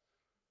trust?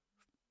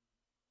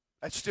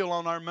 That's still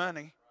on our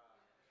money.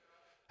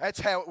 That's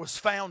how it was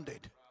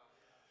founded.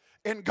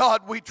 In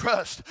God we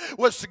trust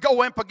was to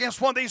go up against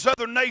one of these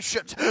other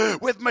nations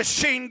with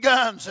machine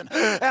guns and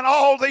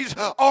all these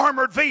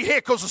armored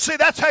vehicles. And see,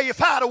 that's how you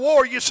fight a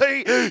war, you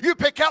see. You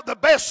pick out the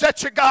best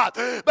that you got.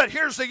 But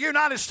here's the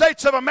United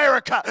States of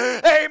America.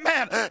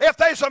 Amen. If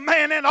there's a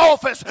man in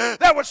office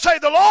that would say,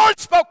 the Lord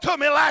spoke to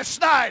me last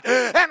night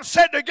and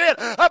said to get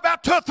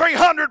about 200 or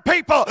 300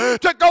 people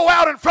to go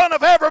out in front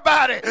of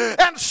everybody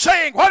and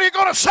sing. What are you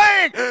going to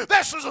sing?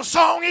 This is a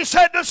song He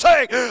said to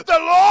sing. The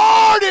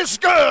Lord is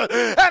good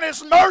and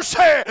His mercy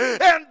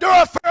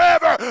endureth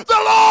forever.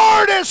 The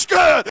Lord is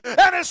good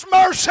and His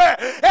mercy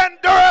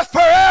endureth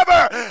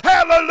forever.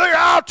 Hallelujah.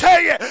 I'll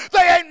tell you,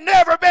 there ain't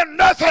never been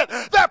nothing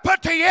that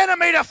put the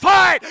enemy to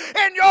fight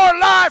in your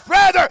life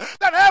rather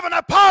than having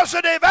a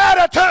positive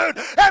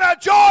attitude and a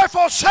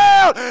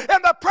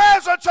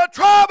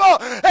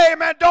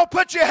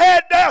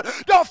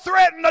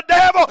the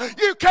devil.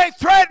 You can't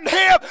threaten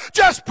him.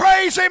 Just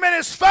praise him in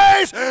his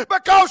face,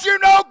 because you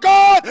know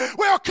God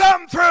will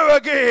come through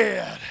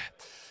again.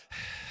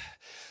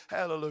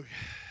 Hallelujah.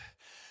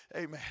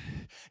 Amen.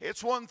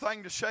 It's one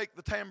thing to shake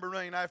the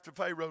tambourine after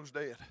Pharaoh's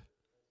dead,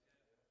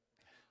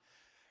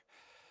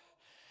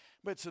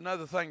 but it's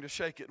another thing to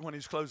shake it when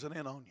he's closing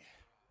in on you.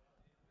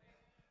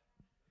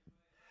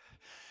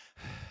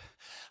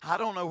 I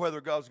don't know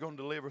whether God's going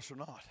to deliver us or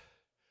not,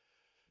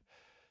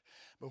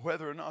 but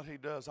whether or not he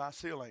does, I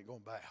still ain't going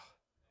to bow.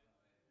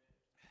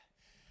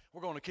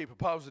 We're going to keep a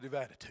positive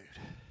attitude.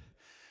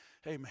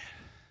 Amen.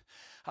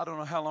 I don't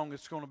know how long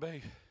it's going to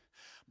be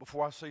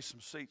before I see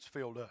some seats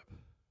filled up.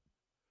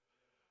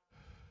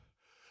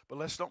 But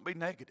let's don't be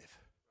negative.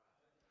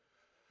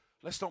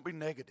 Let's don't be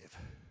negative.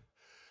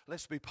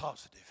 Let's be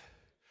positive.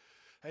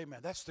 Amen.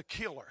 That's the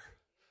killer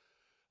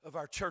of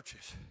our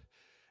churches,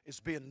 is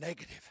being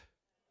negative.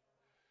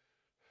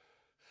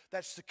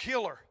 That's the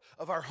killer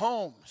of our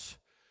homes,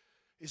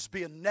 is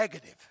being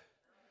negative.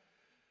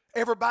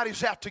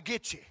 Everybody's out to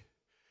get you,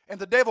 and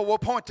the devil will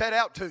point that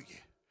out to you.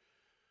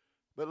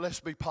 But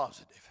let's be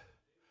positive.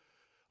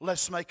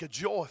 Let's make a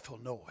joyful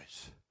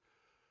noise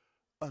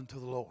unto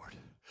the Lord.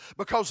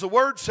 Because the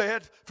Word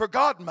said, for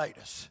God made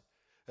us,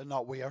 and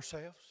not we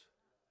ourselves.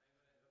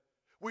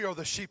 We are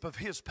the sheep of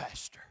His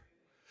pasture.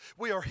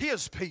 We are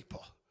His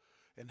people,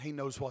 and He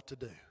knows what to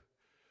do.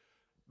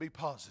 Be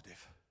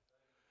positive.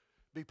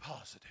 Be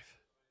positive.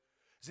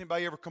 Has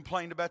anybody ever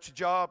complained about your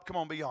job? Come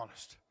on, be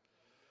honest.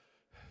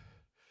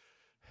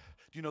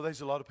 Do you know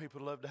there's a lot of people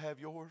that love to have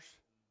yours?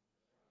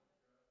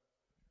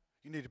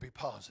 You need to be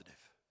positive.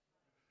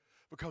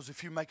 Because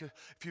if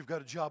you've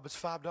got a job that's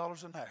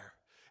 $5 an hour,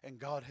 and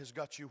God has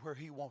got you where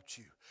He wants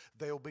you,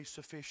 they'll be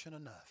sufficient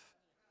enough.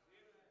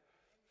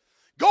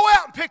 Go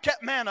out and pick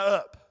that manna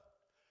up.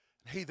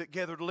 He that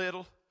gathered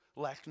little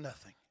lacked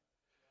nothing,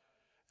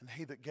 and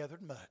he that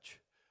gathered much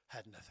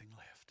had nothing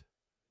left.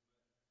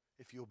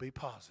 If you'll be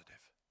positive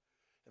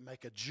and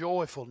make a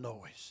joyful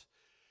noise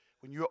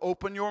when you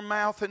open your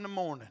mouth in the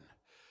morning,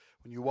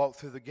 when you walk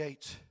through the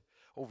gates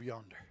over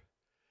yonder,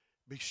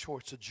 be sure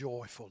it's a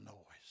joyful noise.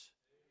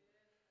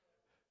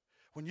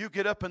 When you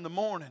get up in the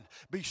morning,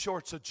 be sure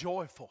it's a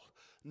joyful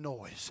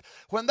noise.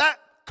 When that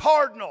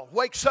cardinal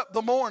wakes up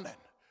the morning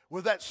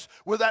with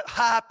that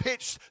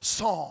high-pitched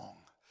song,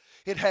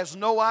 it has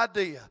no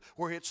idea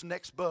where its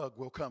next bug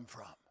will come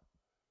from,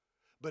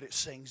 but it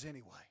sings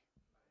anyway.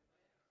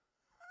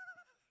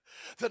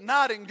 The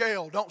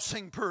nightingale don't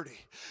sing pretty,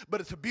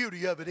 but the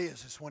beauty of it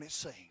is when it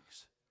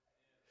sings.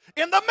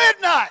 In the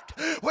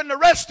midnight, when the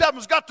rest of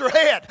them's got their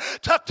head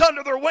tucked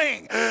under their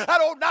wing, that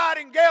old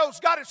nightingale's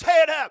got his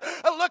head up,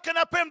 looking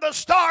up in the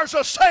stars,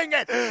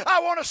 singing.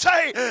 I want to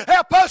say,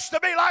 help us to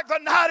be like the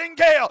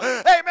nightingale.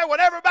 Amen.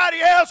 When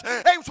everybody else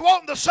is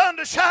wanting the sun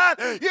to shine,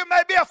 you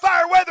may be a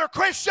fire weather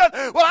Christian.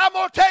 Well, I'm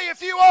going to tell you,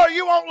 if you are,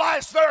 you won't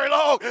last very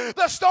long.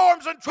 The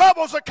storms and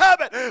troubles are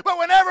coming. But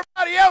when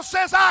everybody else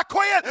says, I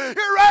quit,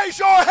 you raise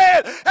your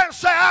head and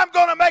say, I'm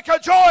going to make a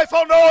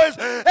joyful noise.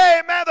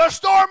 Amen. The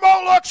storm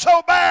won't look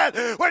so bad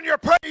when you're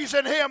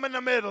praising Him in the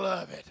middle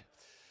of it.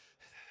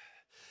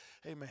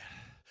 Amen.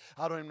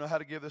 I don't even know how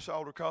to give this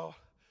altar call.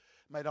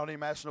 May not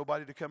even ask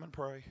nobody to come and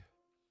pray.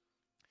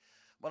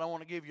 But I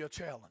want to give you a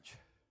challenge.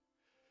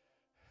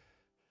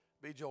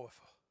 Be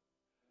joyful.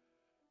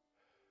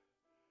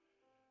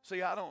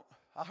 See, I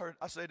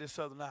said this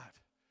the other night.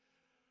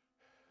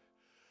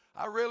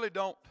 I really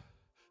don't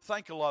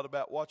think a lot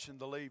about watching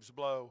the leaves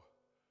blow.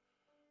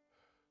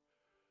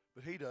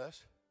 But He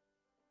does.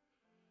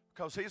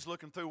 Because he's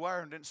looking through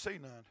wire and didn't see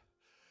none.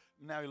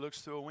 Now he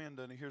looks through a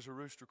window and he hears a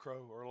rooster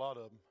crow, or a lot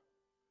of them.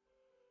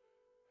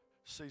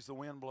 Sees the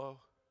wind blow.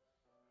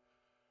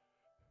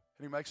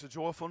 And he makes a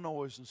joyful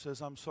noise and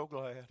says, I'm so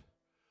glad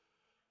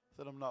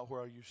that I'm not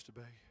where I used to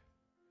be.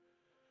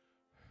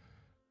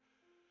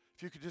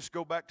 If you could just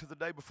go back to the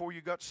day before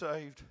you got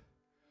saved,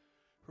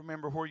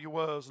 remember where you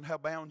was and how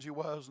bound you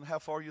was and how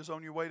far you was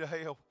on your way to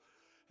hell.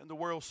 And the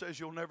world says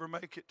you'll never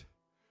make it.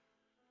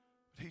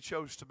 But He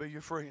chose to be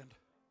your friend.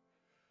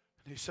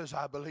 And He says,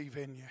 I believe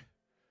in you.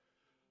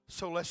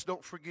 So let's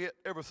don't forget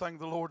everything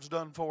the Lord's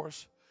done for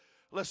us.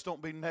 Let's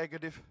don't be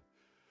negative.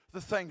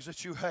 The things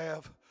that you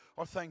have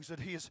are things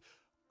that He has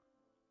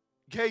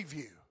gave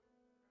you.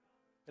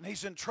 And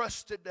He's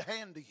entrusted to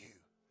hand to you.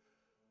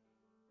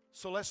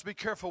 So let's be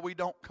careful we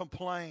don't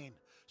complain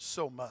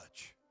so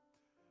much.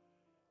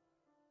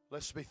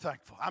 Let's be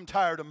thankful. I'm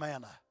tired of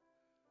manna.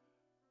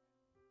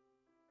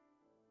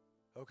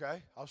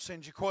 Okay, I'll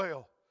send you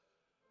quail.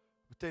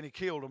 But then He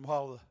killed them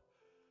while it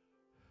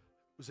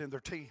was in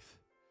their teeth.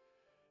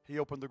 He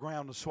opened the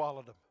ground and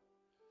swallowed them.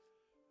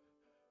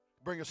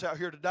 Bring us out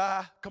here to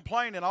die,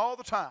 complaining all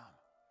the time.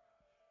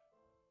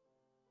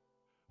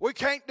 We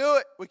can't do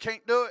it. We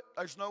can't do it.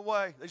 There's no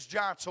way. There's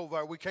giants over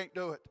there. We can't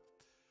do it.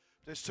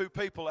 There's two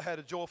people that had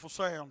a joyful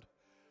sound.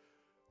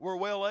 We're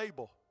well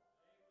able.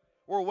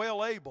 We're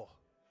well able.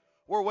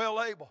 We're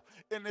well able.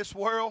 In this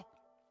world,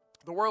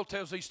 the world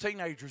tells these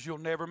teenagers you'll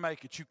never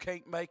make it. You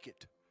can't make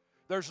it.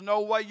 There's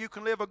no way you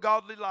can live a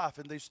godly life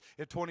in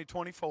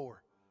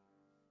 2024.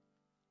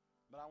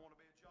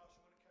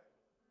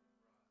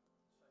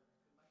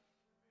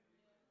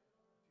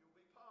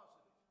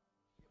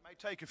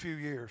 May take a few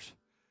years,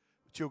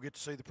 but you'll get to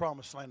see the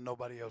promised land and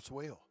nobody else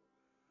will.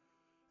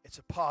 It's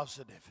a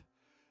positive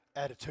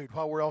attitude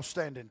while we're all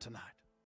standing tonight.